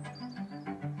retirado,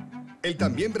 el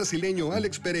también brasileño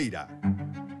Alex Pereira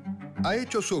ha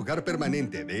hecho su hogar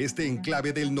permanente de este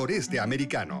enclave del noreste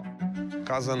americano.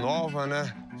 Casa nova,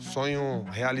 né? Sonho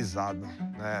realizado,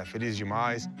 né? Feliz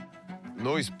demais.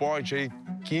 No esporte aí,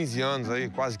 15 anos aí,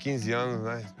 quase 15 anos,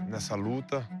 né? Nessa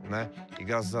luta, né? E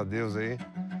graças a Deus aí,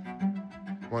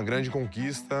 uma grande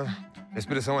conquista. A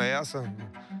expressão é essa,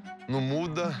 não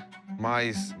muda,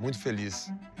 mas muito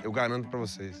feliz. Eu garanto para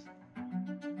vocês.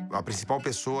 A principal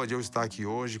pessoa de eu estar aqui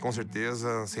hoje, com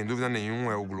certeza, sem dúvida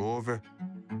nenhuma, é o Glover.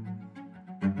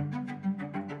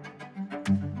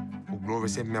 O Glover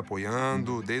sempre me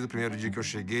apoiando, desde o primeiro dia que eu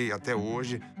cheguei até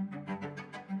hoje.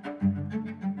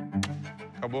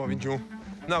 Acabou, 21.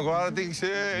 Não, agora tem que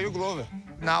ser eu e o Glover.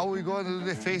 Now we're going to do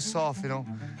the face-off, you know?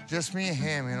 Just me and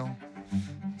him, you know?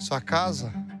 Sua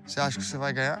casa, você acha que você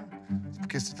vai ganhar?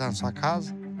 Porque você tá na sua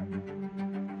casa?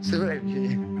 Você vai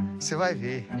ver. Você vai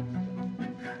ver.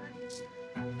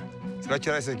 Você vai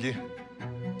tirar isso aqui.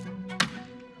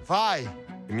 Vai!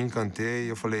 Eu me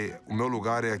encantei, eu falei, o meu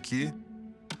lugar é aqui.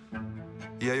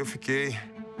 E aí eu fiquei.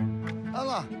 Olha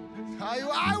lá. I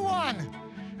won!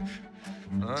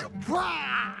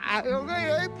 Pá! Eu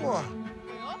ganhei, pô!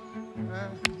 É.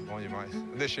 Bom demais.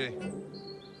 Eu deixei.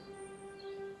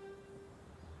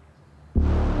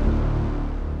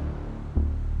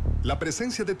 La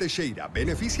presencia de Teixeira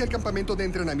beneficia al campamento de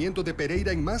entrenamiento de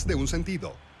Pereira en más de un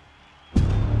sentido.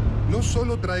 No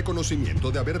solo trae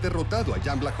conocimiento de haber derrotado a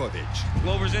Jan Blachowicz.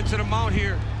 Glover's into the mount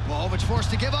here. Blachowicz forced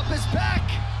to give up his back.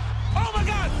 Oh my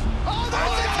God! Oh,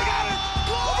 there's it together!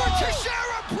 Glover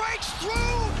Teixeira breaks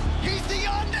through! He's the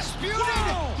undisputed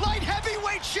light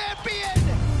heavyweight champion!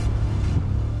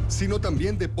 Sino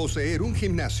también de poseer un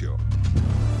gimnasio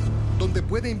donde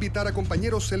puede invitar a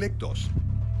compañeros selectos,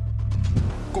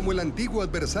 como el antiguo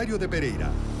adversario de Pereira,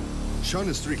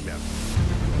 Sean Strickland.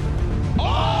 Oh!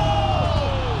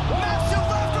 Massive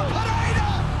left for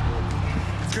Pereira!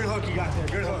 Good hook you got there.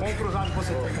 Good hook.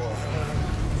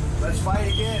 Let's fight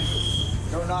again.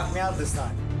 Don't knock me out this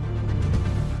time.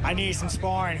 I need some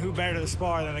sparring. Who better to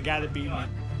spar than the guy that beat me?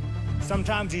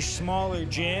 Sometimes these smaller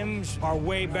gyms are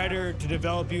way better to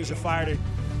develop you as a fighter.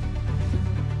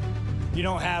 you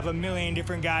don't have a million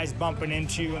different guys bumping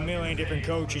into a million different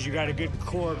coaches. You got a good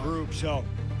core group, so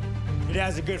it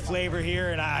has a good flavor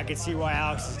here, and I can see why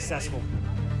Alex is successful.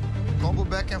 Combo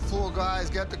back and forth, guys.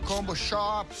 Get the combo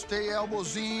sharp, stay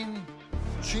elbows in.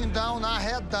 Chin down, not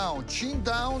head down. Chin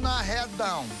down, not head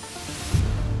down.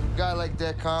 Guy like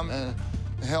that come and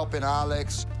helping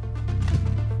Alex.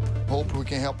 Hope we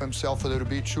can help himself a little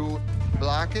bit too.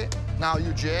 Block it. Now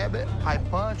you jab it, I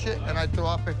punch it, and I throw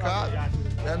uppercut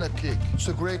and a kick. It's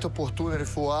a great opportunity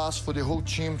for us, for the whole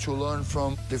team to learn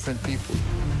from different people.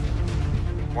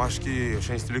 Eu acho que o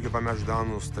Shane Strickler vai me ajudar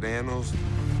nos treinos.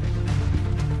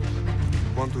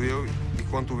 Enquanto eu e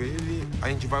quanto ele, a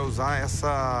gente vai usar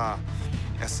essa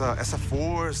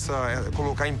força,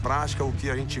 colocar em prática o que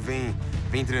a gente vem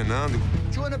treinando.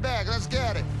 Two in the bag, let's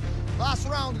get it. Last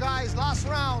round, guys, last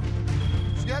round.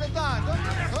 Let's get it done.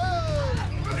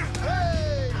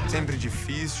 Hey! Sempre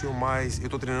difícil, mas eu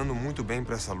tô treinando muito bem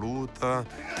para essa luta.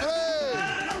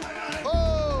 Hey!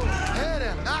 Oh! Hit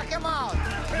him, knock him out.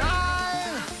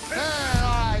 9, 10.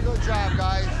 All right, good job,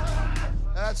 guys.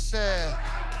 That's it.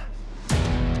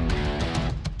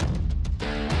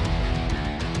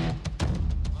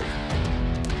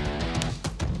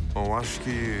 Bom, eu acho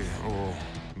que o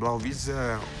Blachowicz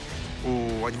é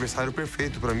o adversário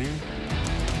perfeito para mim.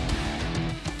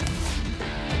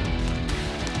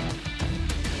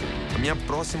 A minha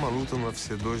próxima luta no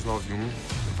UFC 291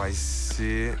 vai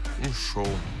ser um show.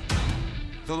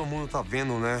 Todo mundo tá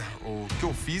vendo, né, o que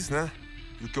eu fiz, né,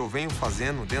 e o que eu venho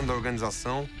fazendo dentro da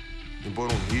organização,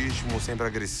 impor um ritmo sempre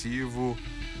agressivo,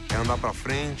 andar pra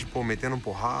frente, pô, metendo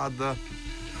porrada.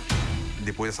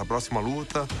 Depois dessa próxima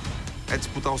luta, é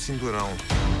disputar o cinturão.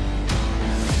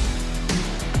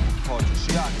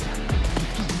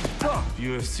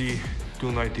 UFC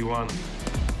 291,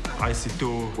 I see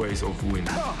two ways of winning.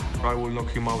 I will knock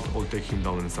him out or take him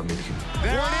down and submit him.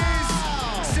 There it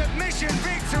is! Submission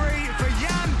victory for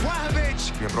Jan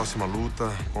Blachowicz. Minha próxima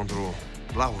luta contra o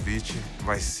Blachowicz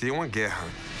vai ser uma guerra.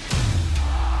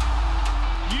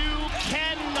 You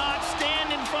cannot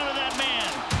stand in front of that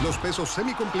man. Los pesos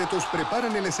semicompletos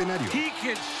preparan el escenario. He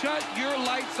can shut your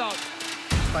lights out.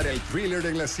 Para el thriller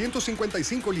en las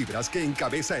 155 libras que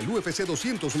encabeza el UFC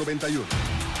 291.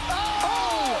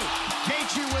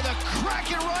 Gaethje with a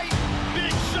cracking right.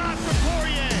 Big shot for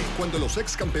Poirier. Cuando los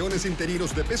ex campeones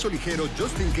interinos de peso ligero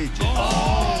Justin Gaethje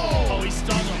he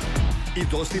stung him. y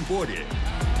Dustin Poirier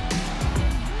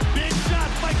Big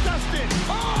shot by Dustin.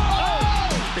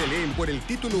 peleen por el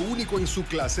título único en su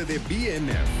clase de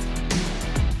BMF.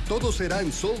 Todo será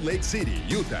en Salt Lake City,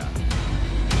 Utah,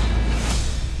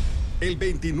 el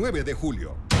 29 de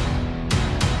julio.